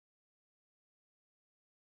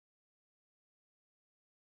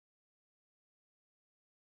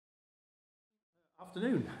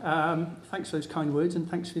Afternoon. Thanks for those kind words and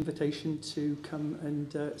thanks for the invitation to come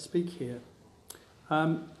and speak here.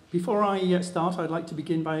 Before I start, I'd like to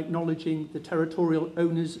begin by acknowledging the territorial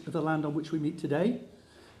owners of the land on which we meet today,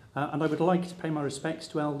 and I would like to pay my respects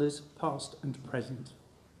to elders past and present.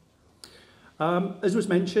 As was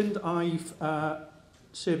mentioned, I've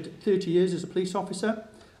served 30 years as a police officer.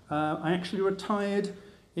 I actually retired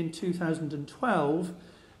in 2012.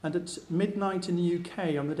 And at midnight in the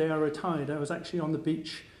UK, on the day I retired, I was actually on the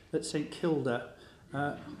beach at St Kilda.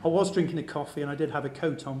 I was drinking a coffee and I did have a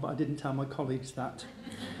coat on, but I didn't tell my colleagues that.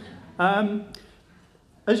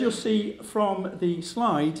 As you'll see from the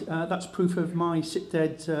slide, that's proof of my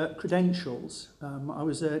SITDED credentials. I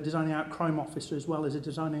was a designing out crime officer as well as a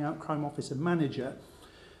designing out crime officer manager.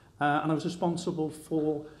 And I was responsible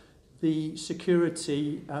for the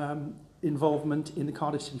security involvement in the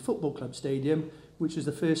Cardiff City Football Club stadium, which was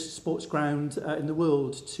the first sports ground in the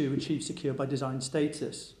world to achieve secure by design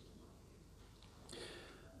status.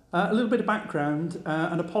 A little bit of background,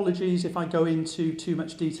 and apologies if I go into too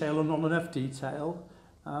much detail or not enough detail.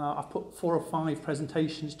 I've put 4 or 5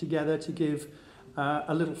 presentations together to give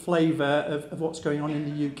a little flavour of what's going on in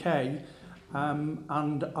the UK,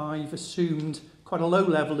 and I've assumed quite a low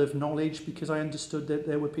level of knowledge because I understood that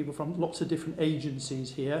there were people from lots of different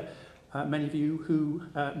agencies here. Many of you who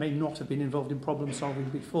may not have been involved in problem solving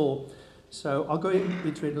before. So I'll go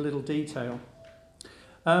into it in a little detail.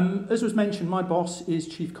 As was mentioned, my boss is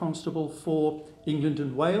Chief Constable for England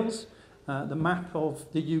and Wales. The map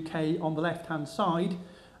of the UK on the left-hand side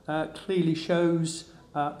clearly shows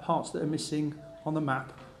parts that are missing on the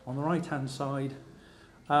map on the right-hand side.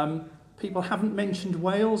 People haven't mentioned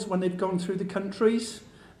Wales when they've gone through the countries.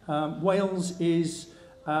 Wales is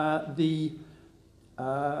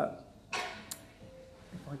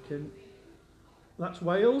that's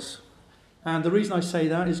Wales, and the reason I say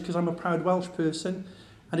that is because I'm a proud Welsh person,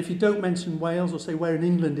 and if you don't mention Wales or say where in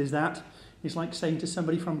England is that, it's like saying to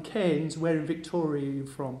somebody from Cairns, where in Victoria are you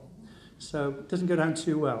from? So it doesn't go down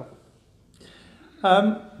too well.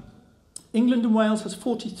 England and Wales has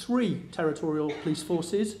 43 territorial police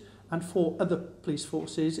forces and 4 other police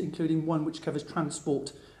forces, including one which covers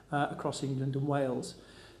transport across England and Wales.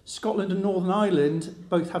 Scotland and Northern Ireland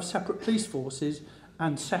both have separate police forces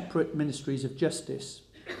and separate ministries of justice.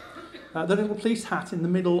 The little police hat in the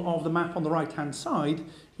middle of the map on the right-hand side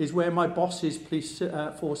is where my boss's police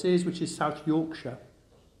force is, which is South Yorkshire.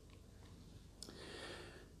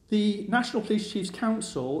 The National Police Chiefs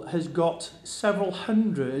Council has got several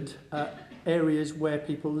hundred areas where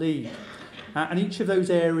people lead, and each of those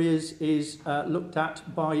areas is looked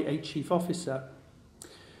at by a chief officer.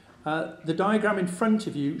 The diagram in front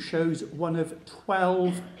of you shows one of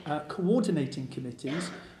 12 coordinating committees,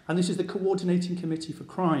 and this is the Coordinating Committee for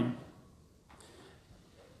Crime.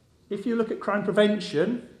 If you look at crime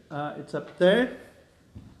prevention, it's up there.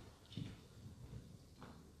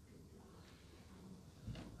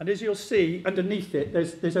 And as you'll see, underneath it,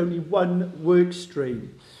 there's only one work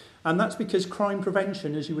stream. And that's because crime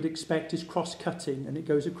prevention, as you would expect, is cross-cutting, and it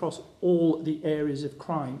goes across all the areas of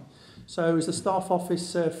crime. So as the staff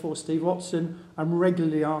officer for Steve Watson, I'm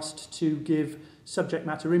regularly asked to give subject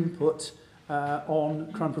matter input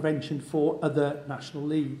on crime prevention for other national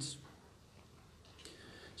leads.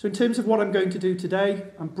 So in terms of what I'm going to do today,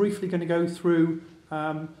 I'm briefly going to go through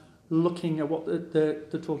looking at what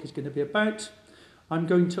the talk is going to be about. I'm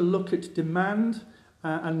going to look at demand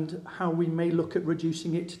and how we may look at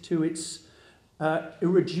reducing it to its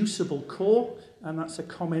irreducible core, and that's a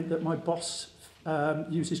comment that my boss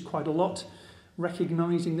uses quite a lot,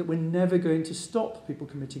 recognising that we're never going to stop people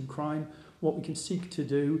committing crime. What we can seek to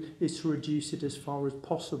do is to reduce it as far as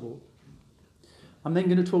possible. I'm then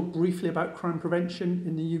going to talk briefly about crime prevention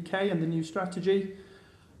in the UK and the new strategy.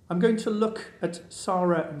 I'm going to look at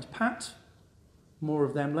Sarah and Pat, more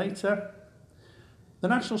of them later. The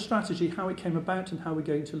national strategy, how it came about and how we're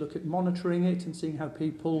going to look at monitoring it and seeing how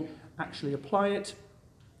people actually apply it.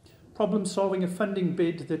 Problem solving, a funding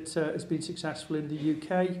bid that has been successful in the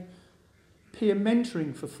UK. Peer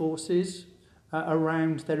mentoring for forces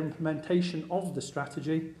around their implementation of the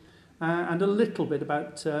strategy, and a little bit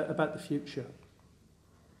about the future.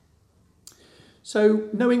 So,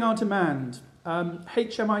 knowing our demand,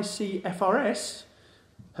 HMIC FRS,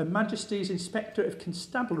 Her Majesty's Inspector of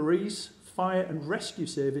Constabularies, Fire and Rescue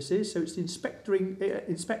Services, so it's the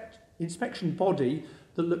inspection body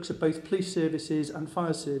that looks at both police services and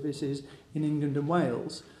fire services in England and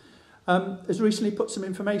Wales, has recently put some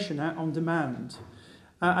information out on demand.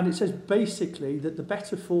 And it says basically that the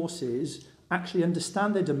better forces actually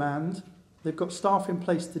understand their demand, they've got staff in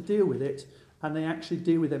place to deal with it, and they actually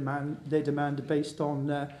deal with their demand based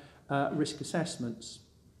on risk assessments.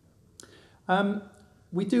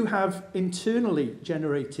 We do have internally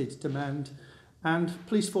generated demand, and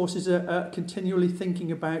police forces are continually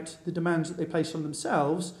thinking about the demands that they place on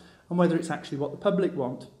themselves and whether it's actually what the public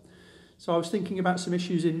want. So I was thinking about some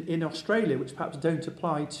issues in Australia which perhaps don't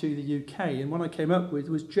apply to the UK, and one I came up with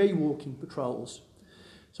was jaywalking patrols.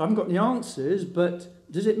 So I haven't got any answers, but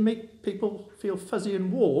does it make people feel fuzzy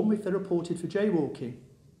and warm if they're reported for jaywalking?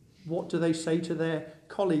 What do they say to their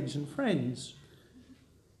colleagues and friends?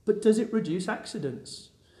 But does it reduce accidents?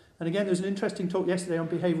 And again, there was an interesting talk yesterday on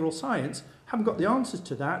behavioural science. Haven't got the answers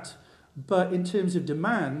to that, but in terms of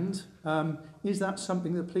demand, is that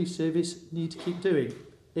something the police service need to keep doing?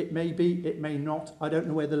 It may be, it may not. I don't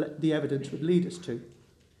know where the evidence would lead us to.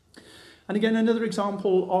 And again, another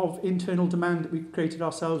example of internal demand that we've created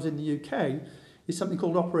ourselves in the UK is something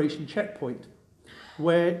called Operation Checkpoint,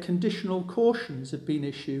 where conditional cautions have been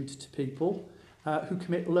issued to people who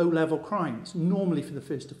commit low-level crimes, normally for the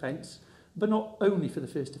first offence, but not only for the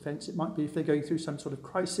first offence. It might be if they're going through some sort of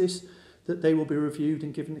crisis that they will be reviewed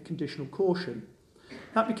and given a conditional caution.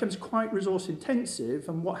 That becomes quite resource intensive,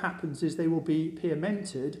 and what happens is they will be peer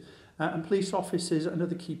mentored, and police officers and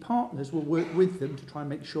other key partners will work with them to try and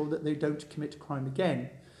make sure that they don't commit crime again.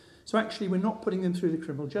 So actually we're not putting them through the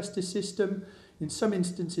criminal justice system. In some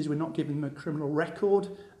instances we're not giving them a criminal record,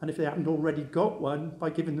 and if they haven't already got one, by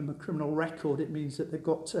giving them a criminal record it means that they've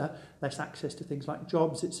got less access to things like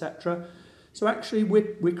jobs, etc. So actually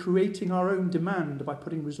we're creating our own demand by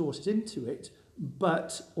putting resources into it,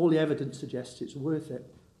 but all the evidence suggests it's worth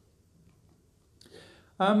it.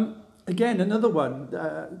 Again, another one,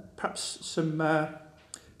 perhaps some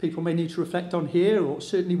people may need to reflect on here, or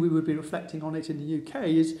certainly we would be reflecting on it in the UK,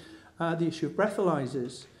 is the issue of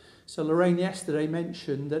breathalyzers. So Lorraine yesterday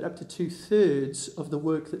mentioned that up to 2/3 of the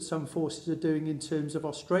work that some forces are doing in terms of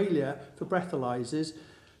Australia for breathalyzers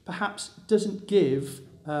perhaps doesn't give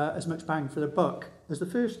as much bang for the buck as the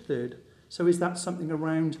first third. So is that something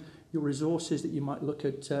around your resources that you might look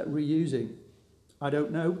at reusing? I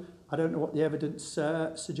don't know. I don't know what the evidence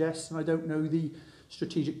suggests, and I don't know the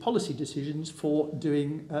strategic policy decisions for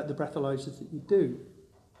doing the breathalyzers that you do.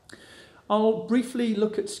 I'll briefly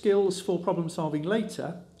look at skills for problem solving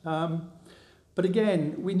later, but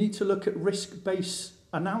again, we need to look at risk-based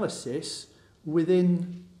analysis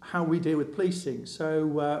within how we deal with policing. So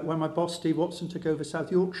when my boss, Steve Watson, took over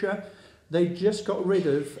South Yorkshire, they just got rid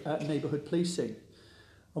of neighbourhood policing.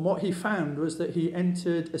 And what he found was that he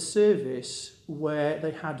entered a service where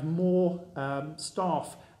they had more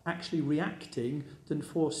staff actually reacting than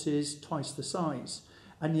forces twice the size.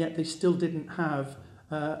 And yet they still didn't have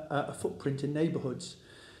a footprint in neighbourhoods.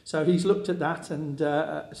 So he's looked at that, and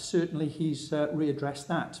certainly he's readdressed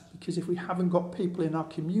that. Because if we haven't got people in our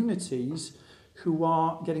communities who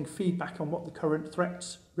are getting feedback on what the current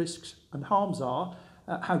threats, risks and harms are,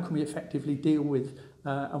 how can we effectively deal with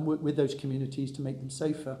and work with those communities to make them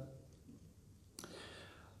safer?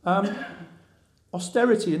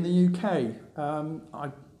 Austerity in the UK.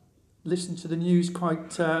 I listened to the news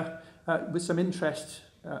quite with some interest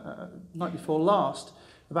night before last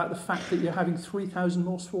about the fact that you're having 3,000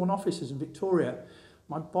 more sworn officers in Victoria.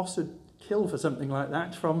 My boss would kill for something like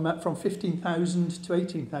that, from 15,000 to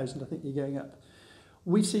 18,000, I think you're going up.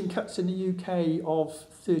 We've seen cuts in the UK of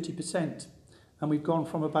 30%. And we've gone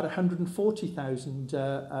from about 140,000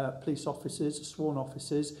 police officers, sworn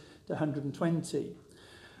officers, to 120.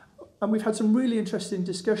 And we've had some really interesting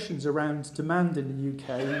discussions around demand in the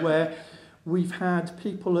UK, where we've had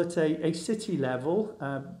people at a city level,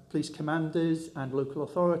 police commanders and local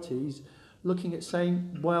authorities, looking at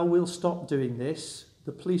saying, well, we'll stop doing this,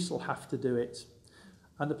 the police will have to do it.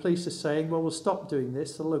 And the police are saying, well, we'll stop doing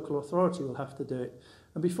this, the local authority will have to do it.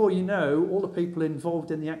 And before you know, all the people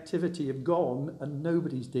involved in the activity have gone and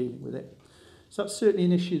nobody's dealing with it. So that's certainly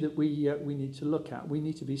an issue that we need to look at. We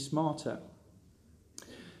need to be smarter.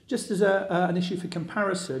 Just as an issue for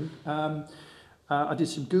comparison, I did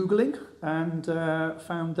some Googling and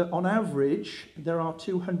found that on average there are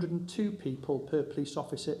 202 people per police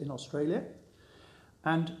officer in Australia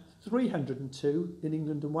and 302 in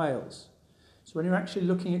England and Wales. So when you're actually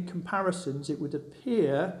looking at comparisons, it would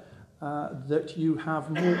appear that you have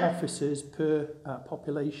more officers per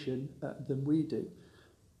population than we do.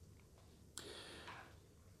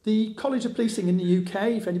 The College of Policing in the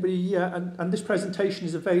UK, if anybody, and this presentation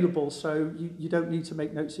is available, so you don't need to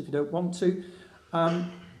make notes if you don't want to.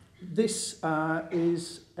 This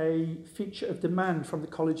is a feature of demand from the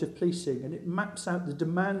College of Policing, and it maps out the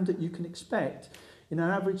demand that you can expect in an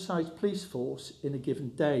average sized police force in a given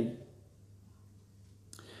day.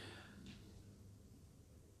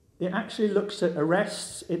 It actually looks at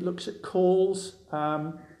arrests, it looks at calls,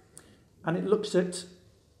 and it looks at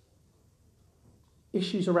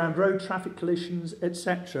issues around road traffic collisions,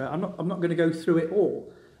 etc. I'm not going to go through it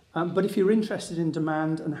all, but if you're interested in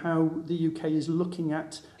demand and how the UK is looking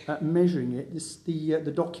at measuring it,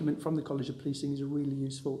 the document from the College of Policing is a really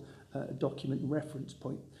useful document and reference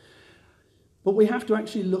point. But we have to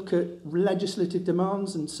actually look at legislative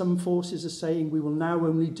demands, and some forces are saying we will now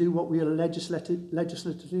only do what we are legislative,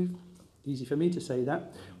 easy for me to say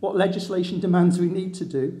that, what legislation demands we need to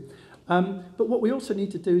do. But what we also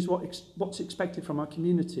need to do is what's expected from our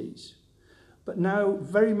communities. But now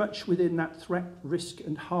very much within that threat, risk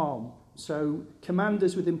and harm. So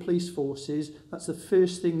commanders within police forces, that's the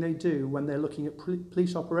first thing they do when they're looking at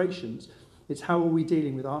police operations. It's how are we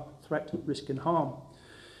dealing with our threat, risk and harm.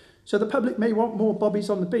 So the public may want more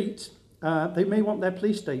bobbies on the beat. They may want their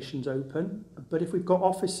police stations open. But if we've got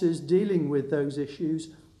officers dealing with those issues,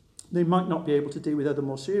 they might not be able to deal with other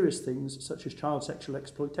more serious things, such as child sexual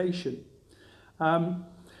exploitation.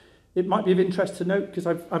 It might be of interest to note, because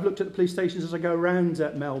I've looked at the police stations as I go around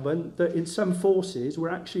Melbourne, that in some forces we're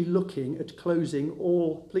actually looking at closing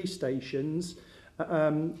all police stations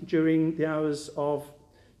during the hours of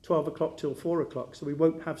 12 o'clock till 4 o'clock. So we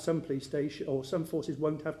won't have some police station, or some forces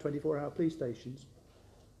won't have 24-hour police stations.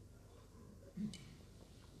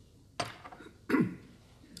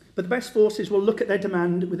 But the best forces will look at their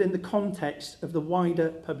demand within the context of the wider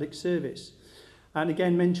public service. And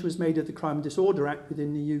again, mention was made of the Crime and Disorder Act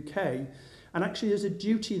within the UK. And actually there's a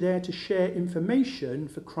duty there to share information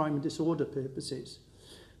for crime and disorder purposes.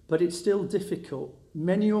 But it's still difficult.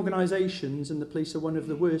 Many organisations, and the police are one of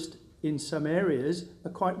the worst in some areas,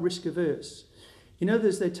 are quite risk averse. In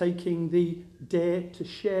others, they're taking the dare to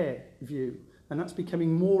share view. And that's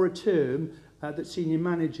becoming more a term that senior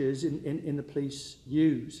managers in the police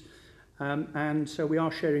use. And so we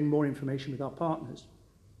are sharing more information with our partners.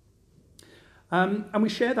 And we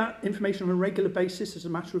share that information on a regular basis as a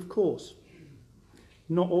matter of course.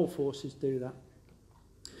 Not all forces do that.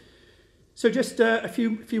 So just a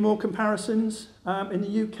few more comparisons. In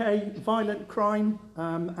the UK, violent crime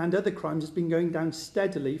and other crimes has been going down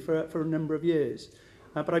steadily for a number of years.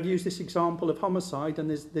 But I've used this example of homicide,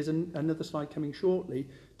 and there's another slide coming shortly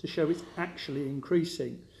to show it's actually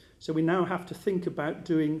increasing. So we now have to think about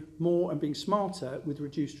doing more and being smarter with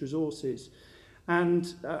reduced resources.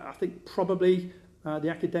 And I think probably the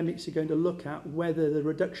academics are going to look at whether the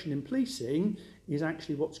reduction in policing is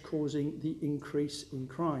actually what's causing the increase in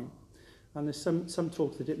crime. And there's some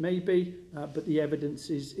talk that it may be, but the evidence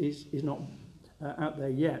is not out there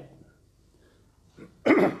yet.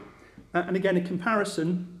 And again, a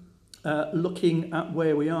comparison looking at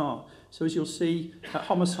where we are. So as you'll see,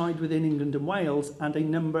 homicide within England and Wales and a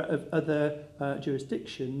number of other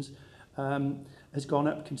jurisdictions has gone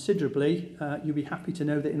up considerably. You'll be happy to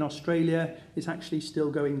know that in Australia it's actually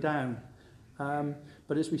still going down.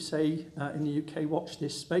 But as we say in the UK, watch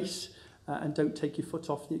this space and don't take your foot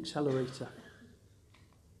off the accelerator.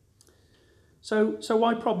 So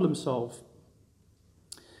why problem solve?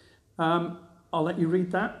 I'll let you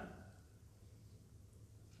read that.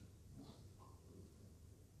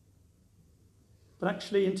 But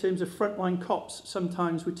actually, in terms of frontline cops,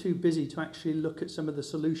 sometimes we're too busy to actually look at some of the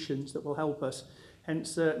solutions that will help us.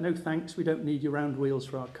 Hence, no thanks, we don't need your round wheels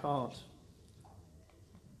for our cars.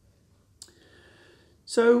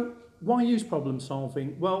 So, why use problem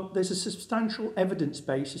solving? Well, there's a substantial evidence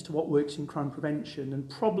base as to what works in crime prevention, and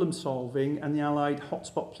problem solving and the allied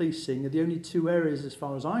hotspot policing are the only two areas, as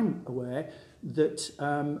far as I'm aware, that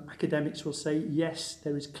academics will say, yes,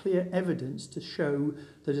 there is clear evidence to show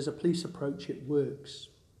that as a police approach it works.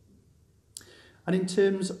 And in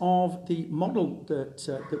terms of the model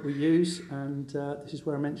that we use, and this is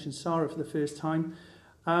where I mentioned SARA for the first time,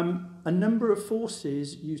 a number of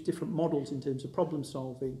forces use different models in terms of problem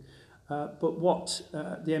solving. But what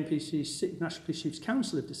the NPCC, National Police Chiefs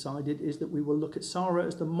Council, have decided is that we will look at SARA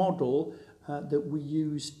as the model that we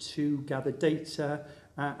use to gather data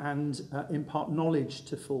and impart knowledge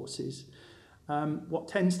to forces. What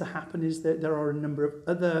tends to happen is that there are a number of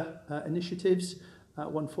other initiatives.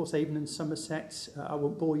 One Force Avon and Somerset, I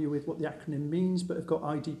won't bore you with what the acronym means, but have got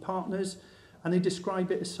ID partners, and they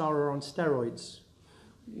describe it as SARA on steroids.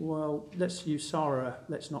 Well, let's use SARA,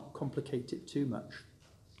 let's not complicate it too much.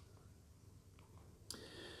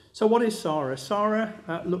 So what is SARA?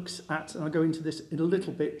 SARA looks at, and I'll go into this in a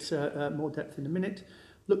little bit more depth in a minute,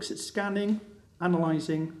 looks at scanning,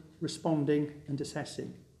 analysing, responding and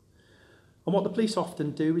assessing. And what the police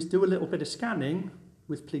often do is do a little bit of scanning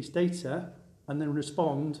with police data and then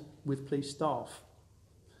respond with police staff.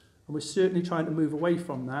 And we're certainly trying to move away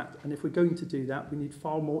from that, and if we're going to do that, we need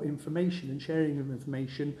far more information and sharing of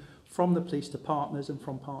information from the police to partners and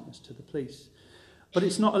from partners to the police. But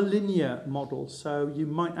it's not a linear model, so you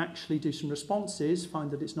might actually do some responses, find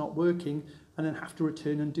that it's not working, and then have to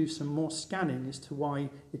return and do some more scanning as to why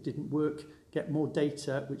it didn't work, get more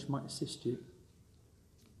data which might assist you.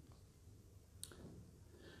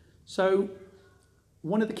 So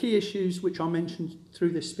one of the key issues which I mentioned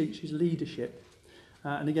through this speech is leadership.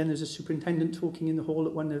 And again, there's a superintendent talking in the hall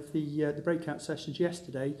at one of the breakout sessions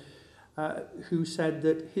yesterday who said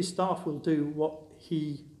that his staff will do what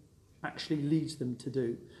he actually leads them to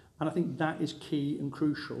do. And I think that is key and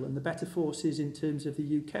crucial. And the better forces in terms of the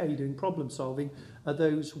UK doing problem solving are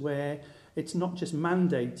those where it's not just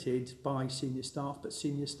mandated by senior staff, but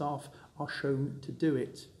senior staff are shown to do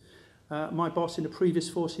it. My boss in a previous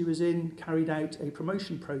force he was in carried out a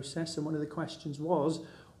promotion process, and one of the questions was,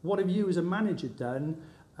 what have you as a manager done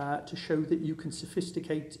to show that you can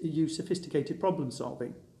use sophisticated problem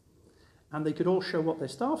solving? And they could all show what their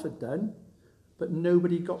staff had done, but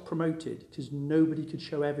nobody got promoted because nobody could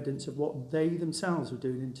show evidence of what they themselves were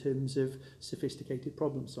doing in terms of sophisticated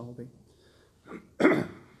problem solving.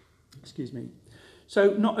 Excuse me.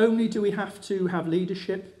 So not only do we have to have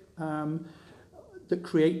leadership that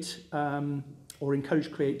create or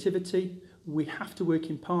encourage creativity, we have to work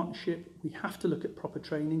in partnership, we have to look at proper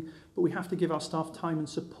training, but we have to give our staff time and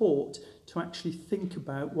support to actually think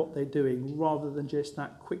about what they're doing rather than just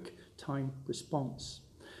that quick time response.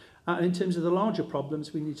 And in terms of the larger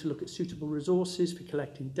problems, we need to look at suitable resources for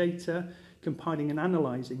collecting data, compiling and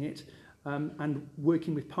analysing it, and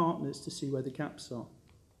working with partners to see where the gaps are.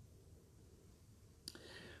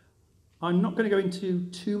 I'm not going to go into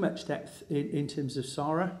too much depth in terms of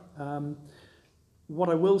SARA. What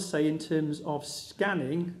I will say in terms of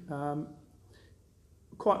scanning,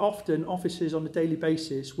 quite often officers on a daily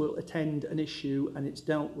basis will attend an issue and it's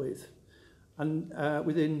dealt with. And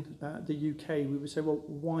within the UK, we would say, well,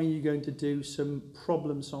 why are you going to do some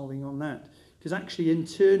problem solving on that? Because actually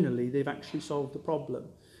internally, they've actually solved the problem.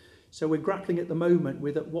 So we're grappling at the moment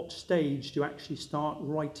with at what stage do you actually start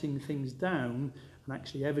writing things down and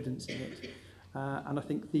actually evidencing it. And I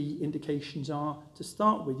think the indications are, to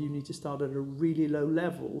start with, you need to start at a really low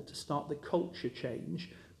level to start the culture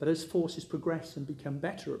change. But as forces progress and become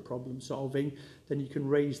better at problem solving, then you can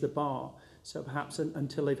raise the bar. So perhaps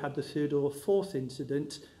until they've had the third or fourth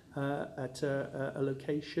incident at a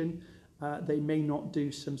location, they may not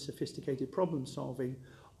do some sophisticated problem solving.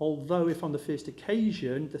 Although if on the first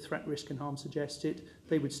occasion the threat, risk and harm suggests it,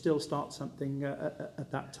 they would still start something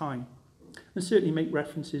at that time. And certainly make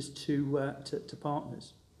references to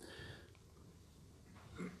partners.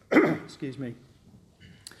 Excuse me.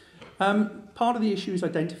 Part of the issue is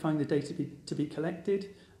identifying the data to be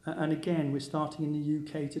collected. And again, we're starting in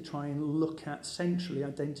the UK to try and look at centrally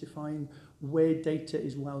identifying where data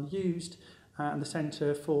is well used. And the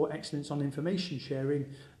Centre for Excellence on Information Sharing,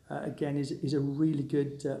 again, is a really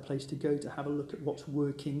good place to go to have a look at what's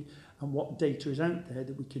working and what data is out there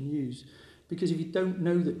that we can use. Because if you don't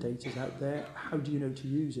know that data is out there, how do you know to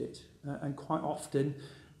use it? And quite often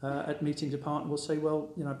at meetings, a partner will say, well,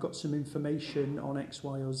 you know, I've got some information on X,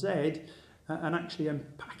 Y, or Z, and actually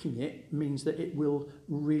unpacking it means that it will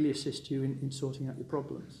really assist you in sorting out your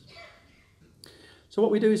problems. So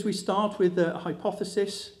what we do is we start with a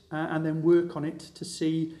hypothesis and then work on it to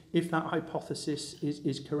see if that hypothesis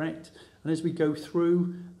is correct. And as we go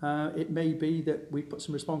through, it may be that we put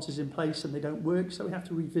some responses in place and they don't work, so we have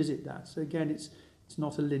to revisit that. So again, it's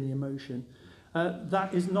not a linear motion.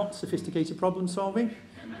 That is not sophisticated problem solving,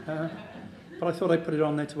 but I thought I'd put it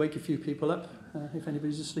on there to wake a few people up if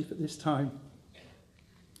anybody's asleep at this time.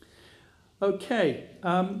 Okay,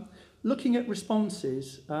 looking at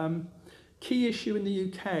responses, key issue in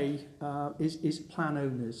the UK is plan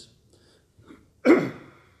owners.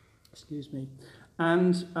 Excuse me.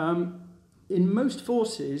 And in most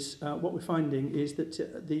forces, what we're finding is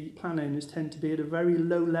that the plan owners tend to be at a very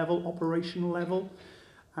low level, operational level,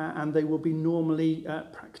 and they will be normally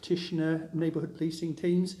practitioner neighbourhood policing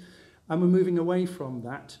teams. And we're moving away from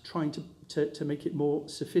that, trying to make it more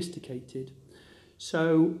sophisticated.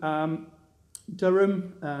 So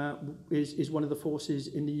Durham is one of the forces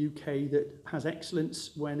in the UK that has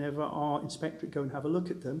excellence whenever our inspectorate go and have a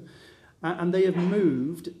look at them. And they have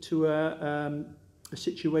moved to a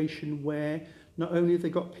situation where not only have they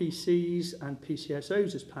got PCs and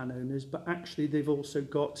PCSOs as plan owners, but actually they've also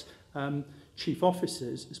got chief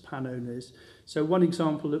officers as plan owners. So one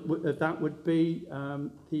example of that would be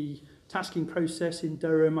the tasking process in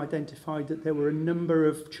Durham identified that there were a number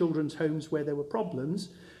of children's homes where there were problems,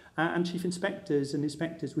 and chief inspectors and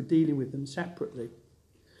inspectors were dealing with them separately.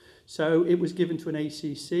 So it was given to an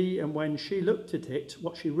ACC, and when she looked at it,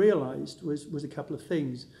 what she realised was a couple of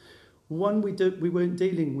things. One, we weren't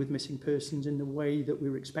dealing with missing persons in the way that we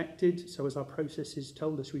were expected, so as our processes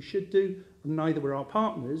told us we should do, and neither were our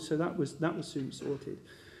partners, so that was soon sorted.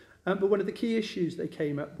 But one of the key issues they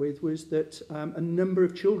came up with was that a number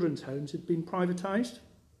of children's homes had been privatised,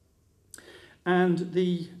 and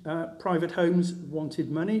the private homes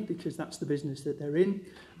wanted money because that's the business that they're in,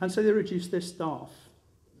 and so they reduced their staff.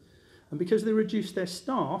 And because they reduced their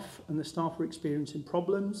staff, and the staff were experiencing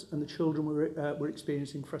problems, and the children were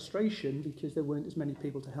experiencing frustration because there weren't as many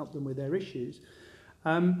people to help them with their issues,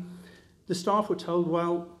 the staff were told,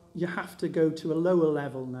 well, you have to go to a lower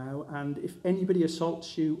level now, and if anybody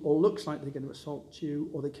assaults you or looks like they're going to assault you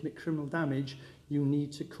or they commit criminal damage, you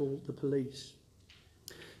need to call the police.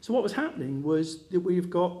 So what was happening was that we've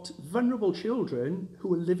got vulnerable children who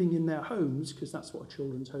were living in their homes, because that's what a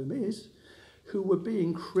children's home is, who were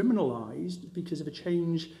being criminalised because of a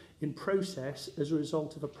change in process as a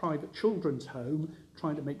result of a private children's home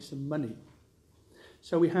trying to make some money.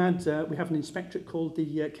 So we have an inspectorate called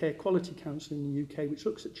the Care Quality Council in the UK, which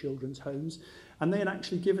looks at children's homes, and they had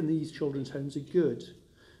actually given these children's homes a good.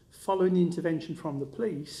 Following the intervention from the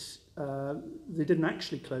police, they didn't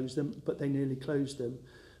actually close them, but they nearly closed them.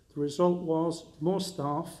 The result was more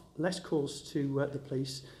staff, less calls to the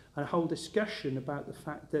police, and a whole discussion about the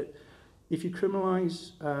fact that if you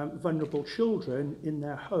criminalise vulnerable children in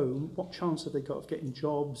their home, what chance have they got of getting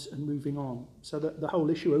jobs and moving on? So the whole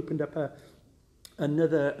issue opened up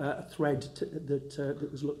another thread that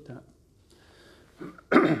was looked at.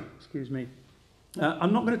 Excuse me.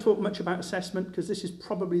 I'm not going to talk much about assessment because this is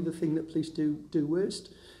probably the thing that police do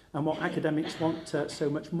worst and what academics want so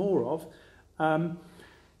much more of.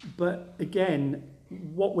 But again,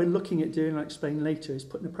 what we're looking at doing, and I'll explain later, is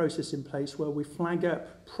putting a process in place where we flag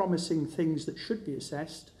up promising things that should be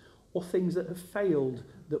assessed or things that have failed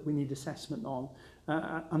that we need assessment on.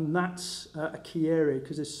 And that's a key area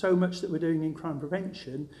because there's so much that we're doing in crime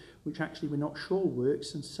prevention which actually we're not sure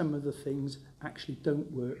works, and some of the things actually don't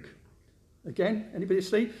work. Again, anybody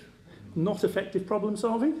asleep? Not effective problem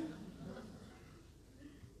solving?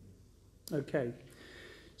 Okay.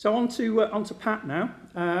 So on to Pat now,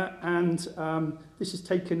 and this is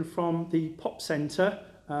taken from the Pop Centre,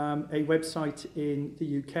 a website in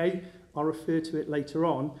the UK. I'll refer to it later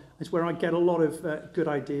on. It's where I get a lot of good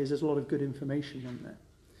ideas. There's a lot of good information on there.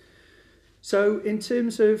 So in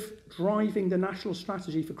terms of driving the national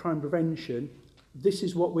strategy for crime prevention, this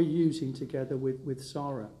is what we're using together with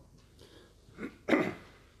Sarah.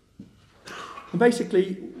 And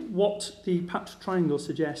basically, what the Pat's triangle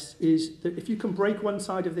suggests is that if you can break one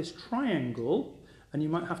side of this triangle, and you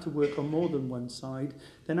might have to work on more than one side,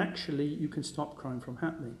 then actually you can stop crime from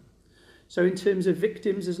happening. So in terms of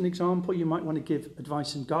victims, as an example, you might want to give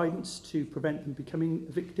advice and guidance to prevent them becoming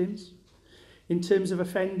victims. In terms of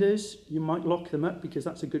offenders, you might lock them up because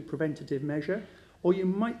that's a good preventative measure, or you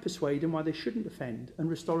might persuade them why they shouldn't offend, and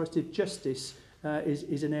restorative justice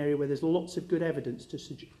is an area where there's lots of good evidence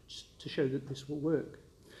to show that this will work.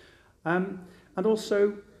 And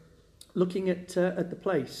also looking at the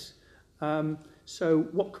place. So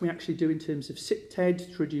what can we actually do in terms of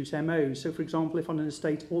SIPTED to reduce MOs? So for example, if on an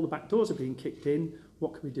estate all the back doors are being kicked in,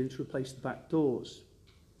 what can we do to replace the back doors?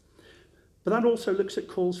 But that also looks at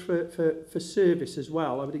calls for service as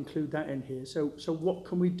well. I would include that in here. So what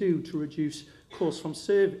can we do to reduce calls for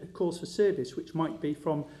service, which might be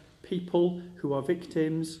from people who are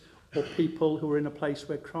victims or people who are in a place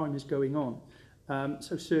where crime is going on.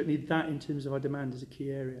 So certainly that in terms of our demand is a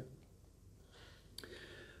key area.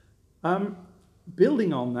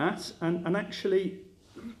 Building on that, and actually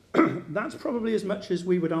that's probably as much as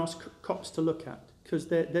we would ask cops to look at, because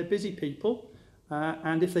they're busy people,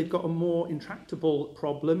 and if they've got a more intractable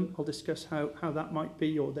problem, I'll discuss how that might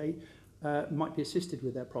be, or they might be assisted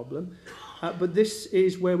with their problem. But this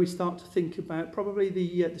is where we start to think about probably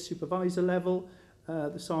the supervisor level,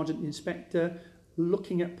 the sergeant, the inspector,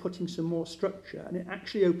 looking at putting some more structure, and it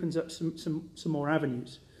actually opens up some more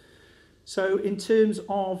avenues. So in terms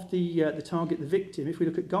of the target, the victim, if we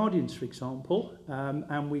look at guardians, for example,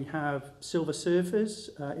 and we have silver surfers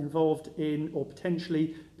involved in or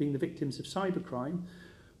potentially being the victims of cybercrime,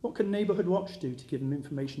 what can Neighbourhood Watch do to give them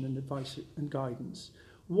information and advice and guidance?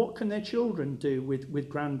 What can their children do with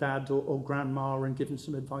granddad or grandma and give them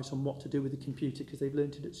some advice on what to do with the computer because they've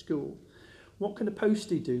learnt it at school? What can a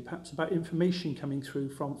postie do, perhaps about information coming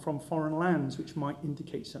through from foreign lands which might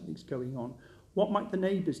indicate something's going on? What might the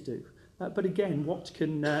neighbours do? But again, what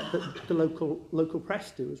can the local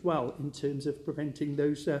press do as well in terms of preventing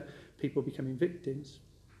those people becoming victims?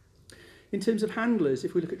 In terms of handlers,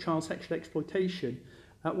 if we look at child sexual exploitation,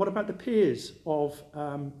 what about the peers of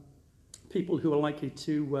people who are likely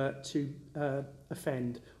to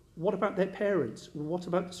offend? What about their parents? What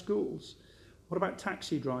about the schools? What about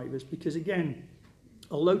taxi drivers? Because again,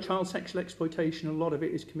 although child sexual exploitation, a lot of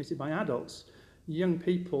it is committed by adults, young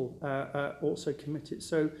people also commit it.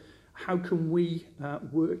 So how can we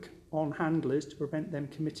work on handlers to prevent them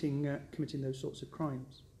committing those sorts of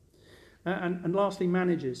crimes? And lastly,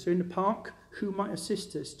 managers. So in the park, who might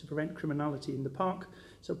assist us to prevent criminality in the park?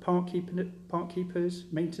 So park keepers,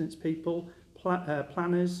 maintenance people,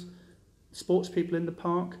 planners, sports people in the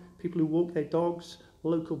park, people who walk their dogs,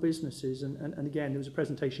 local businesses. And again, there was a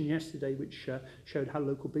presentation yesterday which showed how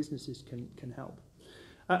local businesses can help.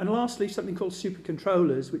 And lastly, something called super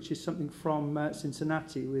controllers, which is something from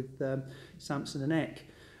Cincinnati with Sampson and Eck.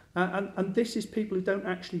 And this is people who don't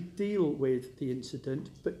actually deal with the incident,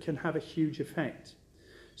 but can have a huge effect.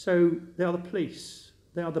 So they are the police,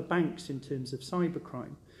 they are the banks in terms of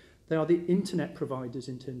cybercrime, they are the internet providers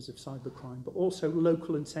in terms of cybercrime, but also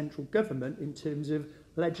local and central government in terms of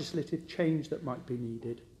legislative change that might be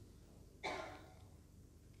needed.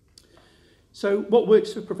 So what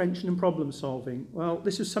works for prevention and problem solving? Well,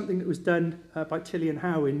 this was something that was done by Tilly and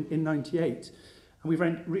Howe in 98. And we've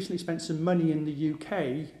recently spent some money in the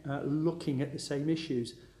UK looking at the same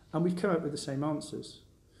issues. And we've come up with the same answers.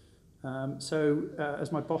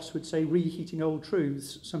 As my boss would say, reheating old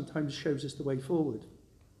truths sometimes shows us the way forward.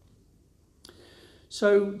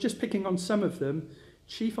 So just picking on some of them,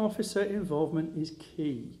 chief officer involvement is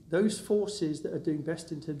key. Those forces that are doing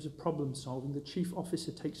best in terms of problem solving, the chief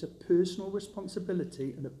officer takes a personal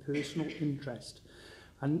responsibility and a personal interest.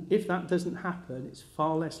 And if that doesn't happen, it's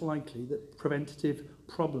far less likely that preventative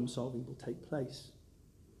problem solving will take place.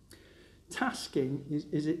 Tasking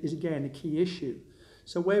is again a key issue.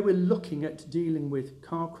 So where we're looking at dealing with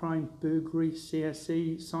car crime, burglary,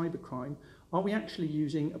 CSE, cybercrime, are we actually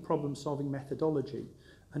using a problem solving methodology?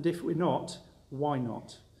 And if we're not, why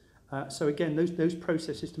not? So again, those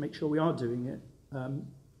processes to make sure we are doing it are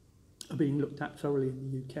being looked at thoroughly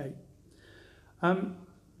in the UK.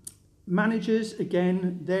 Managers,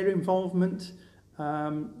 again, their involvement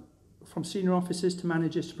from senior officers to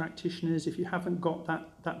managers to practitioners. If you haven't got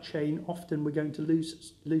that chain, often we're going to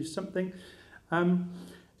lose something.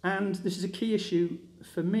 And this is a key issue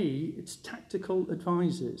for me, it's tactical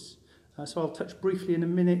advisors. So I'll touch briefly in a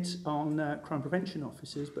minute on crime prevention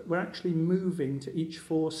officers, but we're actually moving to each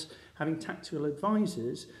force having tactical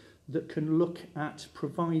advisors that can look at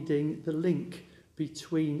providing the link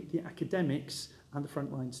between the academics and the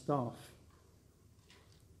frontline staff.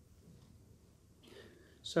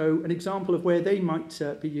 So an example of where they might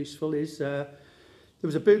be useful is there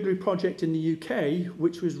was a burglary project in the UK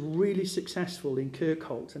which was really successful in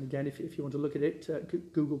Kirkholt. And again, if you want to look at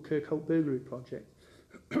it, Google Kirkholt burglary project.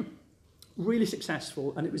 Really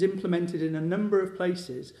successful, and it was implemented in a number of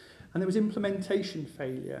places, and there was implementation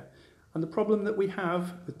failure. And the problem that we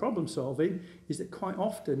have with problem solving is that quite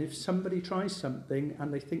often if somebody tries something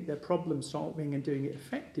and they think they're problem solving and doing it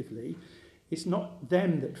effectively, it's not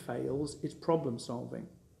them that fails, it's problem solving.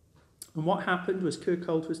 And what happened was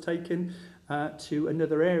Kirkholt was taken to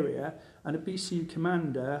another area, and a BCU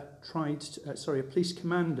commander a police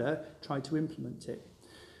commander tried to implement it.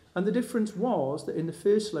 And the difference was that in the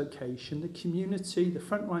first location, the community, the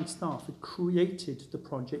frontline staff had created the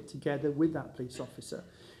project together with that police officer.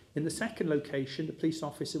 In the second location, the police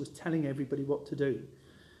officer was telling everybody what to do.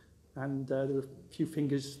 And there were a few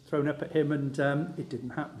fingers thrown up at him, and it didn't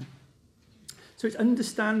happen. So it's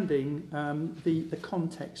understanding the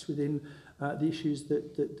context within the issues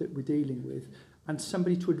that we're dealing with. And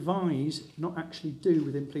somebody to advise, not actually do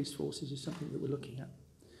within police forces, is something that we're looking at.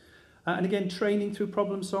 And again, training through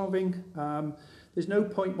problem solving. There's no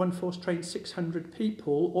point one force trained 600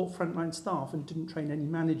 people or frontline staff and didn't train any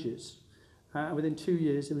managers. Within 2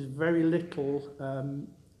 years, there was very little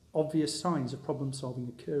obvious signs of problem solving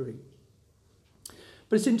occurring.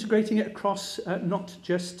 But it's integrating it across not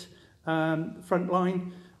just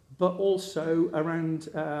frontline, but also around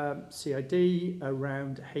CID,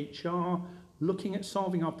 around HR, looking at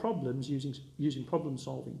solving our problems using problem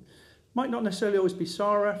solving. Might not necessarily always be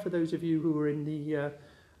SARA, for those of you who are in the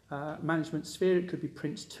management sphere, it could be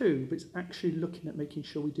Prince 2, but it's actually looking at making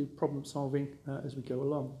sure we do problem solving as we go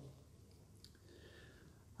along.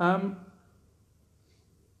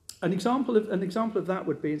 An example of that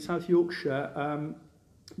would be in South Yorkshire.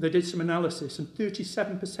 They did some analysis, and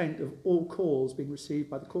 37% of all calls being received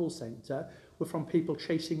by the call centre were from people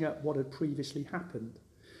chasing up what had previously happened.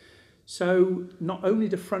 So not only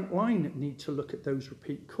do frontline need to look at those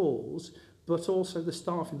repeat calls, but also the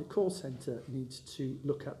staff in the call centre needs to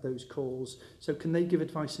look at those calls. So can they give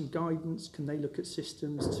advice and guidance? Can they look at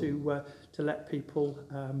systems to let people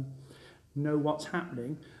know what's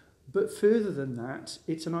happening? But further than that,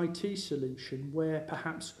 it's an IT solution where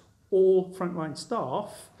perhaps all frontline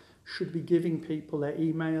staff should be giving people their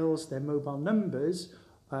emails, their mobile numbers,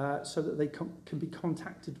 so that they can be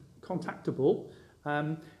contactable.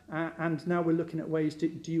 And now we're looking at ways,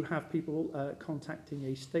 do you have people contacting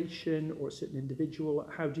a station or a certain individual?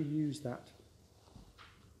 How do you use that?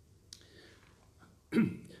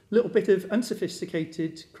 Little bit of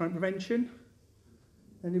unsophisticated crime prevention.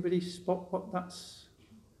 Anybody spot what that's?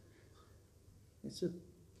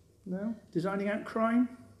 No? Designing out crime?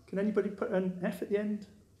 Can anybody put an F at the end?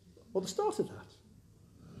 Or the start of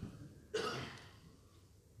that?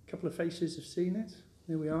 A couple of faces have seen it.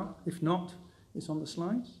 There we are. If not, it's on the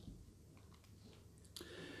slides.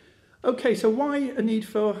 Okay, so why a need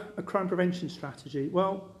for a crime prevention strategy?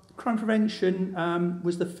 Well, crime prevention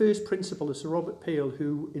was the first principle of Sir Robert Peel,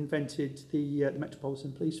 who invented the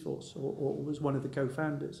Metropolitan Police Force, or was one of the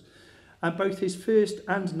co-founders. And both his first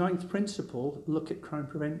and ninth principle look at crime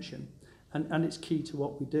prevention, and it's key to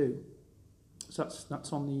what we do. So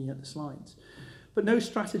that's on the slides. But no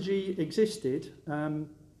strategy existed, and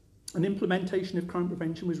implementation of crime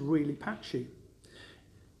prevention was really patchy.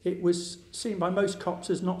 It was seen by most cops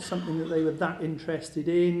as not something that they were that interested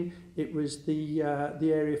in. It was the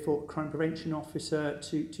area for a crime prevention officer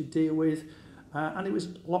to deal with, and it was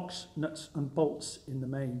locks, nuts and bolts in the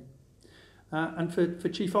main. And for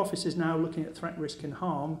chief officers now looking at threat, risk and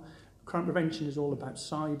harm, crime prevention is all about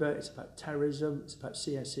cyber, it's about terrorism, it's about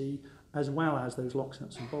CSE, as well as those locks,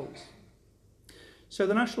 nuts and bolts. So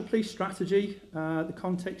the National Police Strategy, the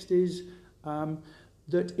context is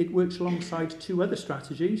that it works alongside two other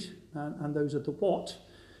strategies, and those are the what.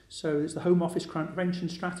 So there's the Home Office Crime Prevention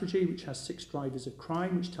Strategy, which has 6 drivers of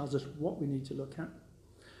crime, which tells us what we need to look at.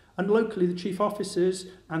 And locally, the chief officers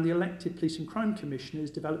and the elected police and crime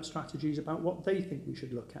commissioners develop strategies about what they think we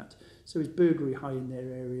should look at. So is burglary high in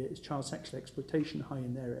their area? Is child sexual exploitation high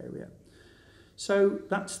in their area? So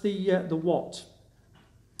that's the what.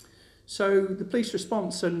 So the police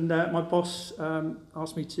response, and my boss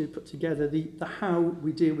asked me to put together the how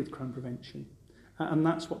we deal with crime prevention. And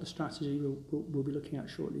that's what the strategy we'll be looking at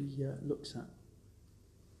shortly looks at.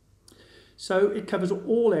 So it covers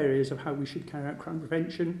all areas of how we should carry out crime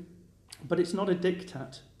prevention, but it's not a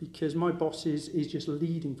diktat, because my boss is just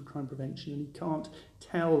leading for crime prevention, and he can't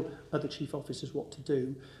tell other chief officers what to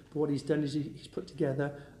do. But what he's done is he's put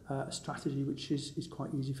together a strategy which is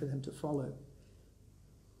quite easy for them to follow.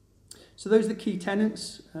 So those are the key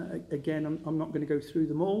tenets. Again, I'm not going to go through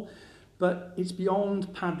them all, but it's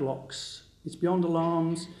beyond padlocks, it's beyond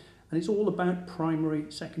alarms, and it's all about primary,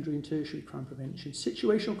 secondary and tertiary crime prevention.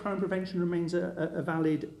 Situational crime prevention remains a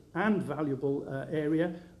valid and valuable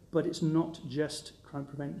area, but it's not just crime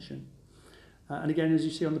prevention. And again, as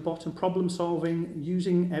you see on the bottom, problem solving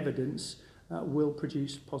using evidence will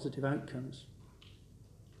produce positive outcomes.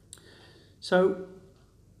 So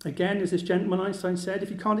again, as this gentleman Einstein said, if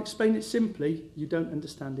you can't explain it simply, you don't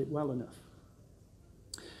understand it well enough.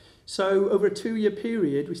 So over a 2-year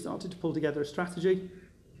period, we started to pull together a strategy,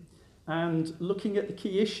 and looking at the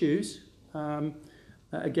key issues.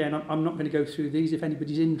 Again, I'm not going to go through these. If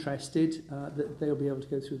anybody's interested, they'll be able to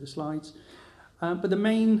go through the slides. But the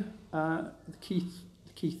main, the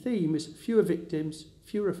key theme is fewer victims,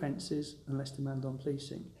 fewer offences, and less demand on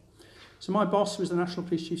policing. So my boss was the National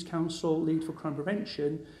Police Chiefs Council lead for crime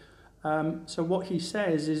prevention. So what he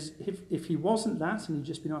says is, if he wasn't that, and he'd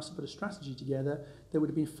just been asked to put a strategy together, there would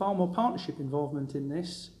have been far more partnership involvement in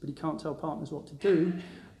this, but he can't tell partners what to do.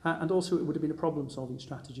 And also it would have been a problem-solving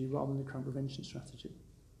strategy rather than a crime prevention strategy.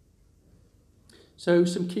 So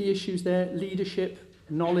some key issues there: leadership,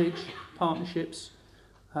 knowledge, partnerships.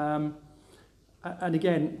 And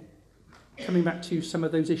again, coming back to some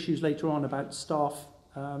of those issues later on about staff.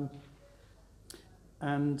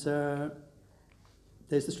 There's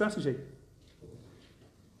the strategy.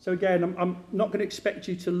 So again, I'm not going to expect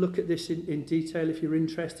you to look at this in detail. If you're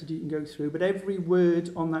interested, you can go through. But every word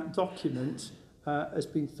on that document has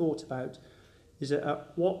been thought about. Is it a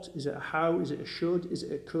what? Is it a how? Is it a should? Is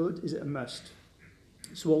it a could? Is it a must?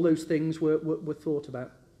 So all those things were thought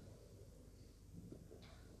about.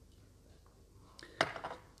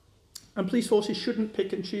 And police forces shouldn't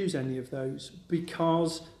pick and choose any of those,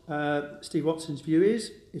 because Steve Watson's view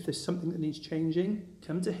is, if there's something that needs changing,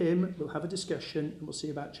 come to him, we'll have a discussion and we'll see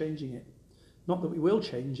about changing it. Not that we will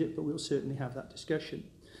change it, but we'll certainly have that discussion.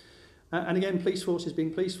 And again, police forces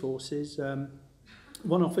being police forces,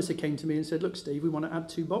 one officer came to me and said, look, Steve, we want to add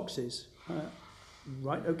 2 boxes.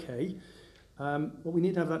 Right, okay. Well, we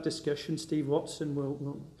need to have that discussion. Steve Watson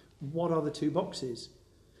will what are the 2 boxes?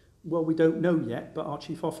 Well, we don't know yet, but our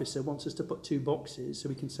chief officer wants us to put 2 boxes so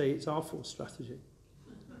we can say it's our force strategy.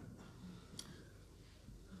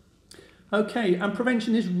 Okay, and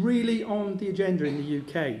prevention is really on the agenda in the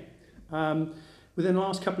UK. Within the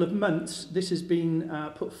last couple of months, this has been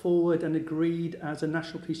put forward and agreed as a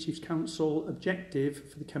National Police Chiefs Council objective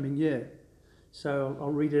for the coming year. So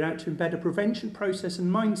I'll read it out: to embed a prevention process and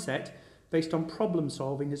mindset based on problem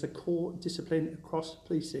solving as a core discipline across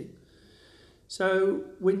policing. So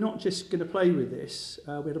we're not just going to play with this.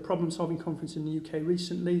 We had a problem solving conference in the UK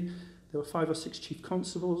recently. There were 5 or 6 chief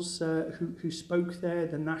constables who spoke there,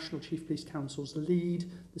 the National Chief Police Council's lead,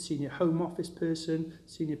 the senior Home Office person,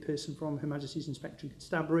 senior person from Her Majesty's Inspector and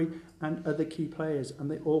Constabulary, and other key players,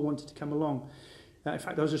 and they all wanted to come along. In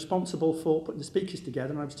fact, I was responsible for putting the speakers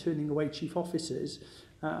together, and I was turning away chief officers,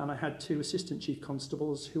 and I had 2 assistant chief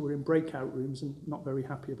constables who were in breakout rooms and not very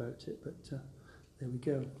happy about it, but there we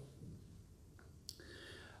go.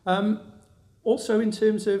 Also, in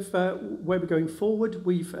terms of where we're going forward,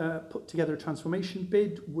 we've put together a transformation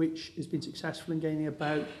bid, which has been successful in gaining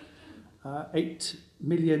about 8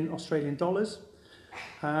 million Australian dollars.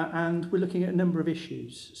 And we're looking at a number of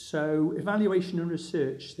issues. So evaluation and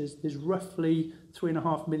research, there's roughly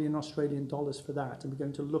 3.5 million Australian dollars for that. And we're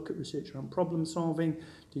going to look at research around problem solving,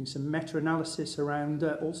 doing some meta-analysis around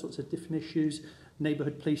all sorts of different issues.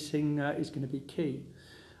 Neighbourhood policing is going to be key.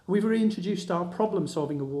 We've reintroduced our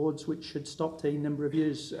problem-solving awards, which had stopped a number of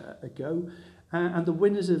years ago, and the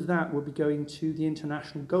winners of that will be going to the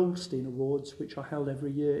International Goldstein Awards, which are held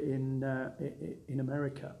every year in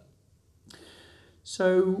America.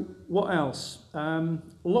 So what else?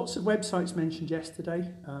 Lots of websites mentioned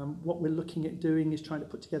yesterday. What we're looking at doing is trying to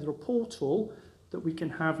put together a portal that we can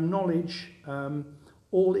have knowledge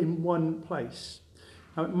all in one place.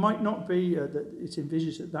 Now, it might not be that it's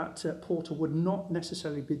envisaged that portal would not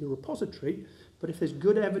necessarily be the repository, but if there's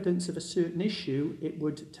good evidence of a certain issue, it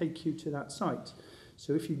would take you to that site.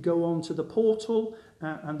 So if you go on to the portal,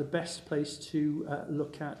 and the best place to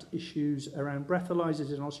look at issues around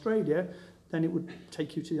breathalyzers in Australia, then it would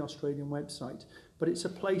take you to the Australian website. But it's a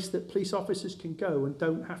place that police officers can go and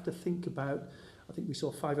don't have to think about. I think we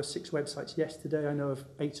saw 5 or 6 websites yesterday. I know of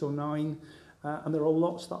 8 or 9. And there are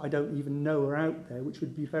lots that I don't even know are out there, which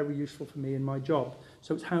would be very useful for me in my job.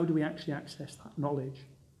 So it's how do we actually access that knowledge?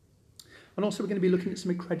 And also we're going to be looking at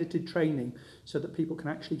some accredited training so that people can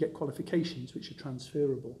actually get qualifications which are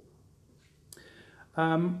transferable.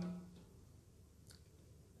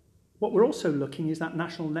 What we're also looking is that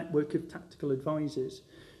national network of tactical advisors.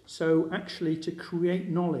 So actually to create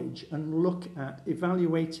knowledge and look at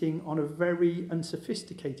evaluating on a very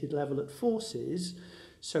unsophisticated level at forces,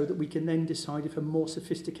 so that we can then decide if a more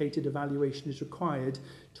sophisticated evaluation is required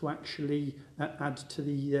to actually add to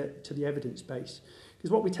the evidence base.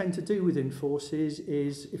 Because what we tend to do within forces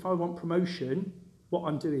is, if I want promotion, what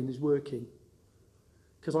I'm doing is working.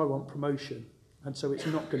 Because I want promotion, and so it's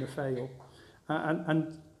not going to fail.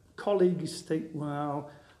 And colleagues think,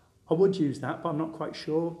 well, I would use that, but I'm not quite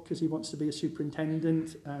sure, because he wants to be a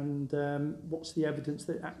superintendent, and what's the evidence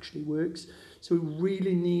that it actually works? So we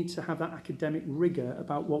really need to have that academic rigour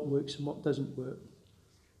about what works and what doesn't work.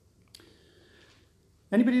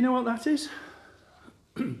 Anybody know what that is?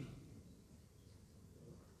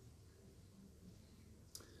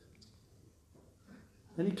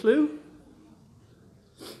 Any clue?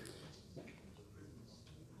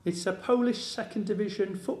 It's a Polish second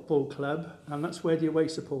division football club, and that's where the away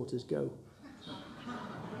supporters go.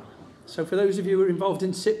 So for those of you who are involved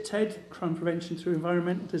in CIPTED, crime prevention through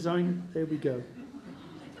environmental design, there we go.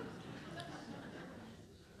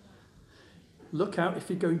 Look out if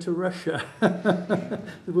you're going to Russia.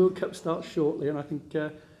 The World Cup starts shortly, and I think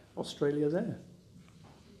Australia there.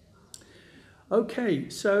 Okay,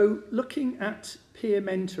 so looking at peer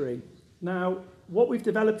mentoring. Now, what we've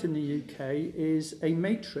developed in the UK is a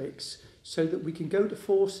matrix so that we can go to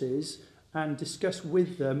forces and discuss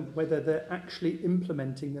with them whether they're actually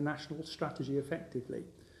implementing the national strategy effectively.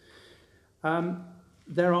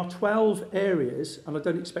 There are 12 areas, and I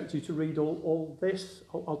don't expect you to read all this.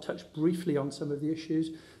 I'll touch briefly on some of the issues.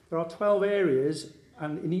 There are 12 areas,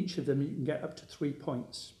 and in each of them you can get up to 3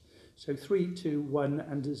 points. So 3, 2, 1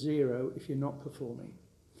 and 0 if you're not performing.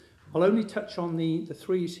 I'll only touch on the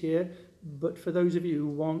 3s here, but for those of you who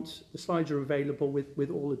want, the slides are available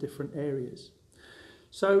with all the different areas.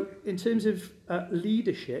 So in terms of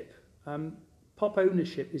leadership, POP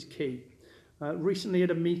ownership is key. Recently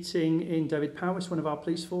at a meeting in David Powys, one of our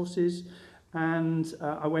police forces, and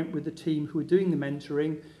I went with the team who were doing the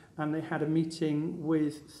mentoring, and they had a meeting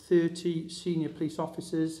with 30 senior police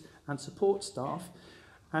officers and support staff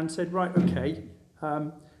and said, right, okay,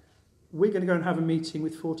 we're going to go and have a meeting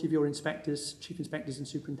with 40 of your inspectors, chief inspectors and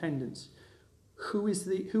superintendents. Who is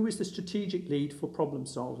the strategic lead for problem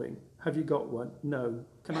solving? Have you got one? No.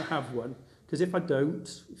 Can I have one? Because if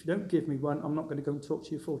you don't give me one, I'm not going to go and talk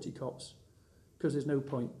to your 40 cops, because there's no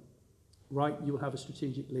point. Right, you will have a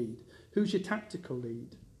strategic lead. Who's your tactical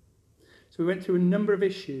lead? So we went through a number of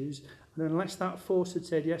issues, and unless that force had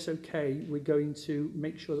said, yes, okay, we're going to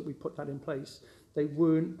make sure that we put that in place, they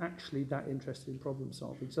weren't actually that interested in problem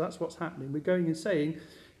solving. So that's what's happening. We're going and saying,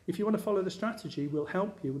 if you want to follow the strategy, we'll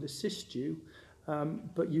help you, we'll assist you,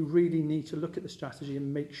 but you really need to look at the strategy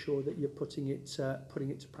and make sure that you're putting it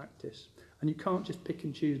to practice. And you can't just pick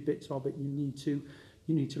and choose bits of it. You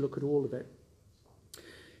need to look at all of it.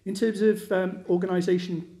 In terms of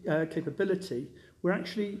organisation capability, we're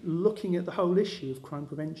actually looking at the whole issue of crime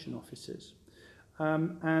prevention officers.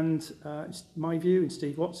 It's my view and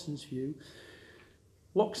Steve Watson's view,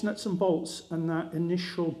 locks, nuts and bolts and that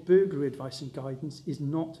initial burglary advice and guidance is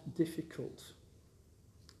not difficult.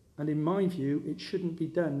 And in my view, it shouldn't be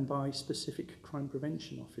done by specific crime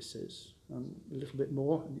prevention officers. A little bit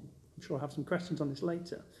more, I'm sure I'll have some questions on this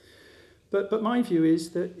later. But my view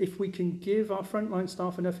is that if we can give our frontline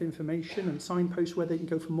staff enough information and signposts where they can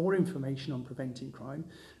go for more information on preventing crime,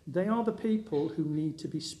 they are the people who need to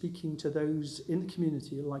be speaking to those in the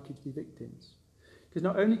community who are likely to be victims. Because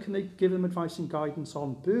not only can they give them advice and guidance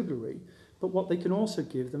on burglary, but what they can also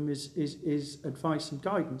give them is advice and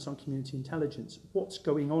guidance on community intelligence, what's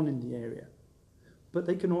going on in the area. But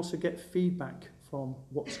they can also get feedback from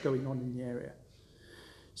what's going on in the area.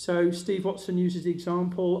 So Steve Watson uses the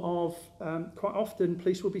example of quite often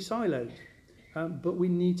police will be siloed, but we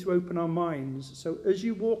need to open our minds. So as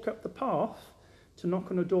you walk up the path to knock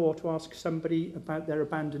on a door to ask somebody about their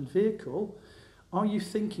abandoned vehicle, are you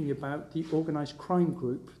thinking about the organised crime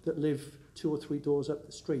group that live 2 or 3 doors up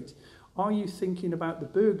the street? Are you thinking about the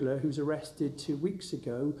burglar who's arrested 2 weeks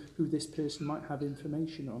ago, who this person might have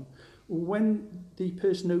information on? When the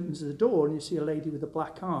person opens the door and you see a lady with a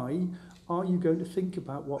black eye, are you going to think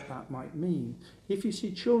about what that might mean? If you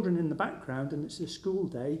see children in the background and it's a school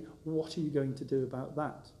day, what are you going to do about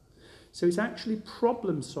that? So it's actually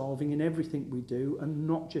problem solving in everything we do and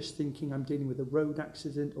not just thinking I'm dealing with a road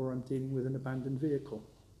accident or I'm dealing with an abandoned vehicle.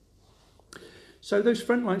 So those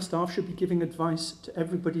frontline staff should be giving advice to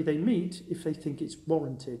everybody they meet if they think it's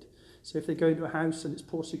warranted. So if they go into a house and it's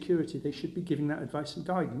poor security, they should be giving that advice and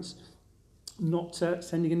guidance, not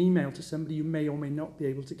sending an email to somebody who may or may not be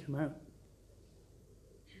able to come out.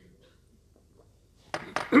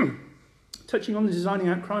 Touching on the designing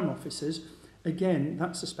out crime officers, again,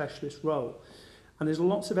 that's a specialist role. And there's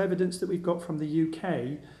lots of evidence that we've got from the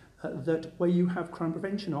UK that where you have crime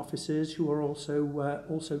prevention officers who are also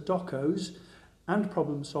docos and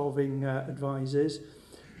problem-solving advisors,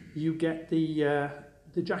 you get the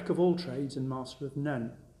jack of all trades and master of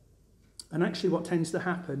none. And actually what tends to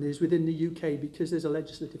happen is within the UK, because there's a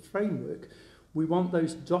legislative framework, we want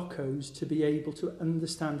those docos to be able to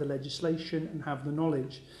understand the legislation and have the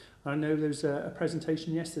knowledge. I know there was a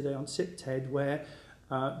presentation yesterday on SIPTED where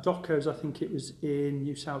docos, I think it was in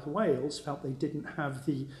New South Wales, felt they didn't have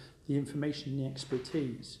the information and the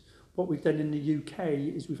expertise. What we've done in the UK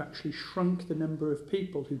is we've actually shrunk the number of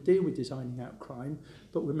people who deal with designing out crime,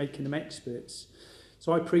 but we're making them experts.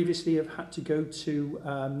 So I previously have had to go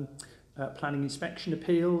to planning inspection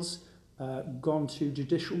appeals, gone to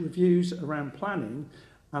judicial reviews around planning,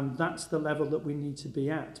 and that's the level that we need to be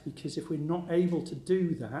at, because if we're not able to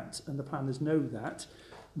do that, and the planners know that,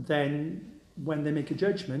 then when they make a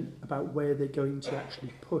judgment about where they're going to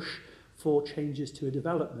actually push for changes to a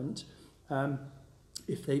development,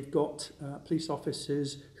 if they've got police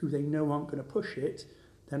officers who they know aren't going to push it,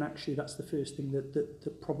 then actually that's the first thing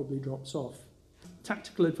that probably drops off.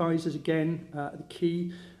 Tactical advisors, again, the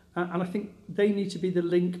key, and I think they need to be the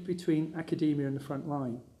link between academia and the front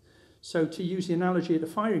line. So to use the analogy at the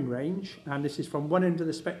firing range, and this is from one end of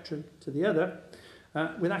the spectrum to the other,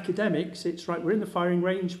 with academics, it's right, we're in the firing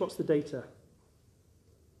range, what's the data?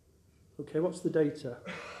 Okay, what's the data?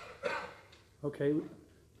 Okay,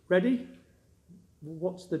 ready?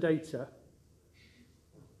 What's the data?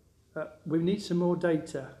 We need some more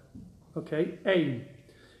data. Okay, aim.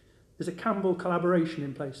 There's a Campbell collaboration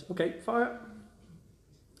in place. Okay, fire.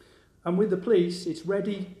 And with the police, it's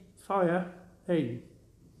ready, fire, aim.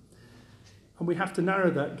 And we have to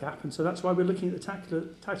narrow that gap, and so that's why we're looking at the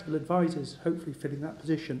tactical advisors, hopefully filling that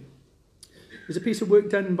position. There's a piece of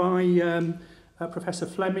work done by Professor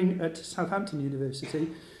Fleming at Southampton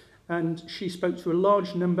University, and she spoke to a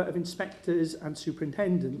large number of inspectors and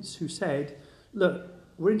superintendents who said, look,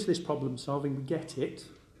 we're into this problem solving, we get it,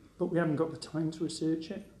 but we haven't got the time to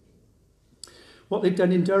research it. What they've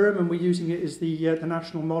done in Durham, and we're using it as the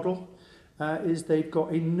national model, is they've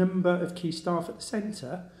got a number of key staff at the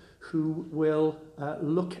centre who will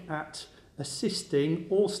look at assisting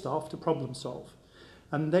all staff to problem solve.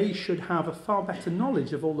 And they should have a far better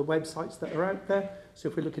knowledge of all the websites that are out there. So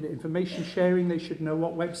if we're looking at information sharing, they should know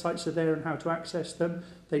what websites are there and how to access them.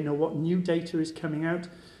 They know what new data is coming out.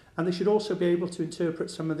 And they should also be able to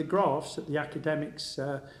interpret some of the graphs that the academics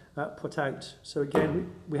put out. So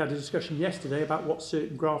again, we had a discussion yesterday about what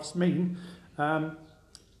certain graphs mean. How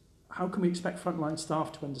can we expect frontline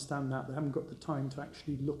staff to understand that? They haven't got the time to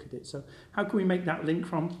actually look at it. So how can we make that link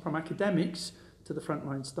from academics to the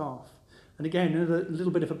frontline staff? And again, another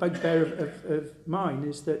little bit of a bugbear of mine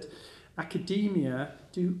is that academia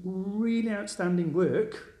do really outstanding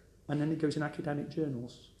work and then it goes in academic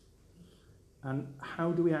journals. And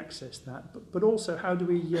how do we access that? But also, how do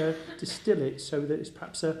we distill it so that it's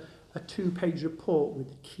perhaps a two-page report with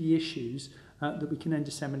the key issues that we can then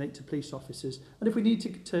disseminate to police officers? And if we need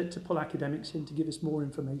to pull academics in to give us more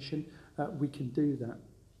information, we can do that.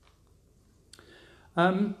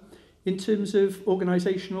 In terms of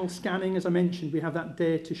organisational scanning, as I mentioned, we have that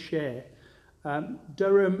dare to share.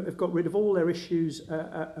 Durham have got rid of all their issues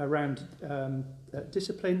around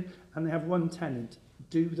discipline, and they have one tenet: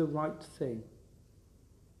 do the right thing.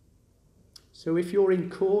 So if you're in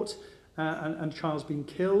court and a child's been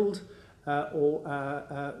killed or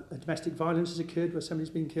a domestic violence has occurred where somebody's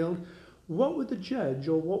been killed, what would the judge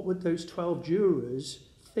or what would those 12 jurors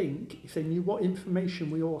think if they knew what information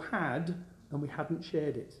we all had and we hadn't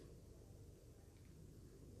shared it?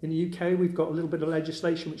 In the UK, we've got a little bit of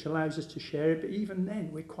legislation which allows us to share it, but even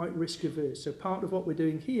then, we're quite risk averse. So part of what we're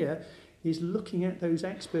doing here is looking at those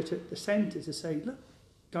experts at the centre to say, look,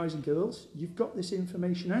 guys and girls, you've got this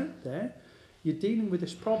information out there, you're dealing with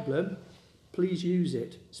this problem, please use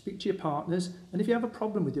it. Speak to your partners, and if you have a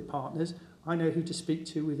problem with your partners, I know who to speak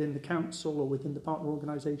to within the council or within the partner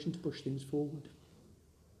organisation to push things forward.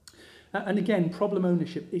 And again, problem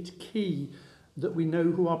ownership, it's key that we know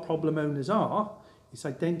who our problem owners are. It's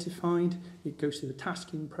identified, it goes through the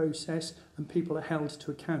tasking process, and people are held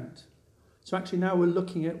to account. So actually now we're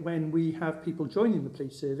looking at when we have people joining the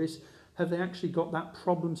police service, have they actually got that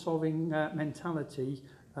problem-solving mentality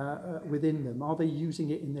within them? Are they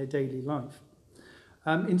using it in their daily life?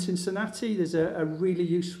 In Cincinnati, there's a really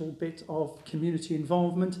useful bit of community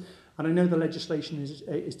involvement, and I know the legislation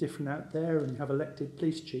is different out there, and you have elected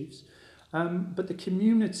police chiefs. But the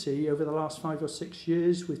community over the last 5 or 6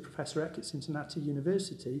 years with Professor Eck at Cincinnati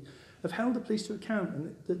University have held the police to account,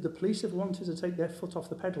 and the police have wanted to take their foot off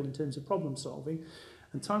the pedal in terms of problem solving.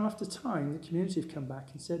 And time after time, the community have come back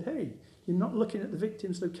and said, hey, you're not looking at the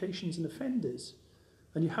victims, locations and offenders,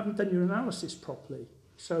 and you haven't done your analysis properly.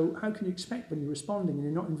 So how can you expect when you're responding and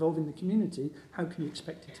you're not involving the community, how can you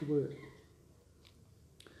expect it to work?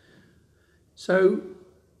 So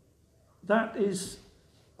that is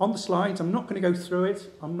on the slides. I'm not going to go through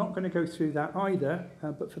it. I'm not going to go through that either,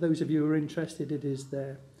 but for those of you who are interested, it is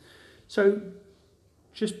there. So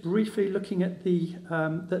just briefly looking at the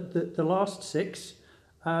last 6,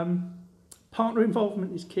 partner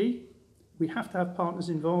involvement is key. We have to have partners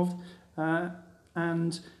involved,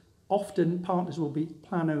 and often partners will be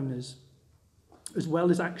plan owners. As well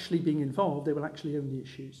as actually being involved, they will actually own the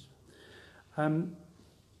issues.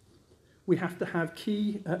 We have to have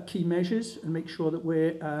key measures and make sure that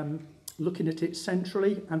we're looking at it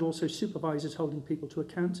centrally, and also supervisors holding people to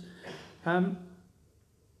account. I'm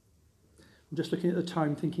just looking at the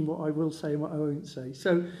time, thinking what I will say and what I won't say.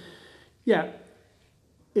 So, yeah,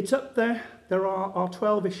 it's up there. There are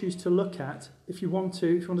 12 issues to look at. If you want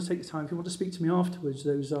to take the time, if you want to speak to me afterwards,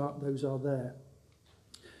 those are there.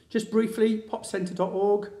 Just briefly,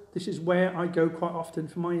 popcentre.org. This is where I go quite often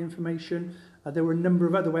for my information. There were a number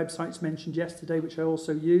of other websites mentioned yesterday, which I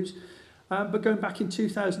also use. But going back in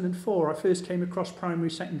 2004, I first came across primary,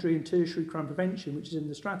 secondary and tertiary crime prevention, which is in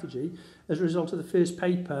the strategy, as a result of the first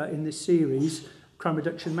paper in this series, Crime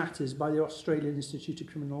Reduction Matters, by the Australian Institute of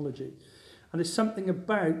Criminology. And there's something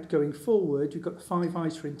about going forward. You've got the 5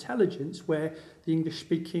 Eyes for Intelligence, where the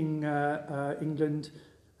English-speaking England,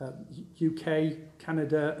 UK,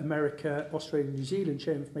 Canada, America, Australia, New Zealand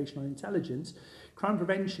share information on intelligence. Crime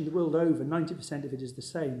prevention the world over, 90% of it is the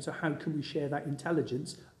same. So how can we share that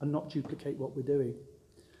intelligence and not duplicate what we're doing?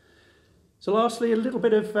 So lastly, a little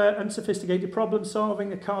bit of unsophisticated problem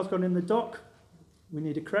solving. A car's gone in the dock. We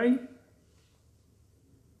need a crane.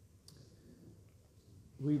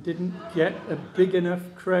 We didn't get a big enough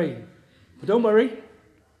crane. But don't worry,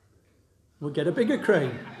 we'll get a bigger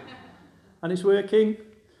crane. And it's working.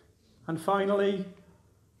 And finally,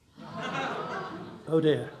 oh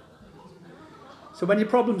dear. So when you're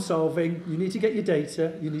problem solving, you need to get your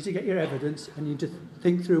data, you need to get your evidence, and you need to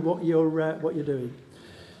think through what you're doing.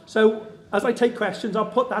 So as I take questions, I'll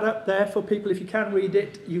put that up there for people. If you can read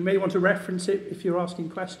it, you may want to reference it if you're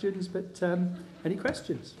asking questions, but any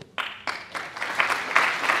questions?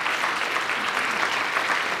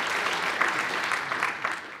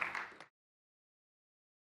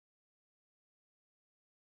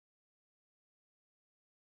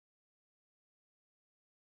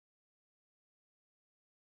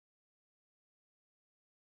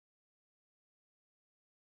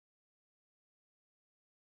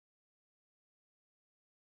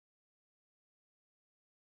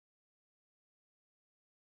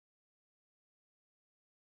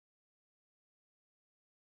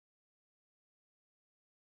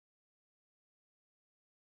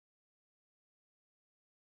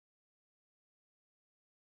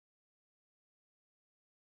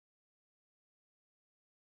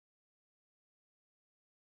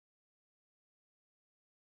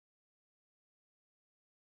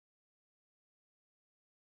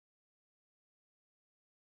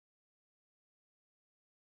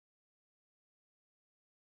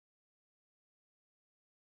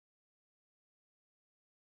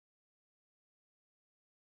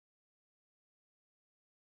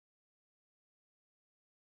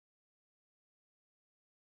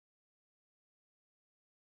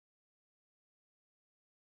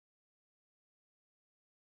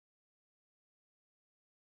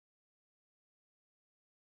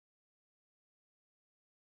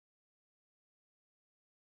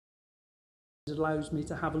 It allows me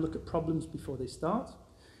to have a look at problems before they start.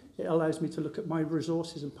 It allows me to look at my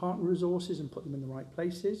resources and partner resources and put them in the right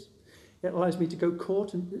places. It allows me to go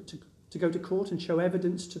to court and show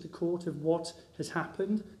evidence to the court of what has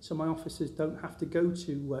happened, so my officers don't have to go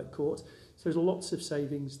to court. So there's lots of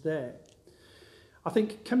savings there. I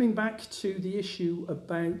think coming back to the issue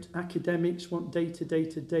about academics want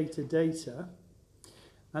data,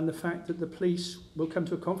 and the fact that the police will come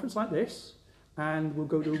to a conference like this and will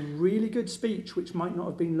go to a really good speech which might not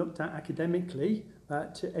have been looked at academically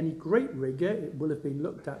to any great rigour. It will have been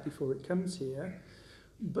looked at before it comes here,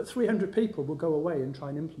 but 300 people will go away and try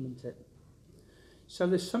and implement it. So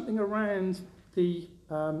there's something around the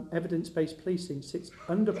evidence-based policing sits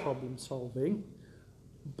under problem solving,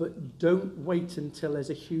 but don't wait until there's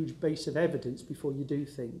a huge base of evidence before you do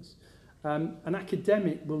things. An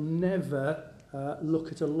academic will never look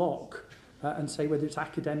at a lock and say whether it's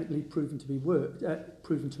academically proven to work,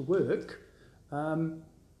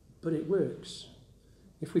 but it works.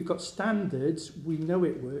 If we've got standards, we know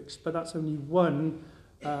it works, but that's only one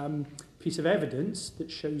piece of evidence that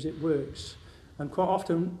shows it works. And quite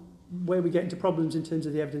often, where we get into problems in terms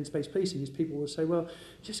of the evidence-based policing is people will say, well,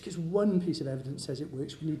 just because one piece of evidence says it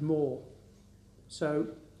works, we need more. So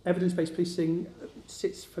evidence-based policing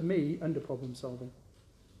sits, for me, under problem solving.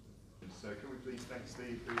 So can we please thank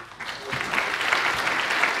Steve?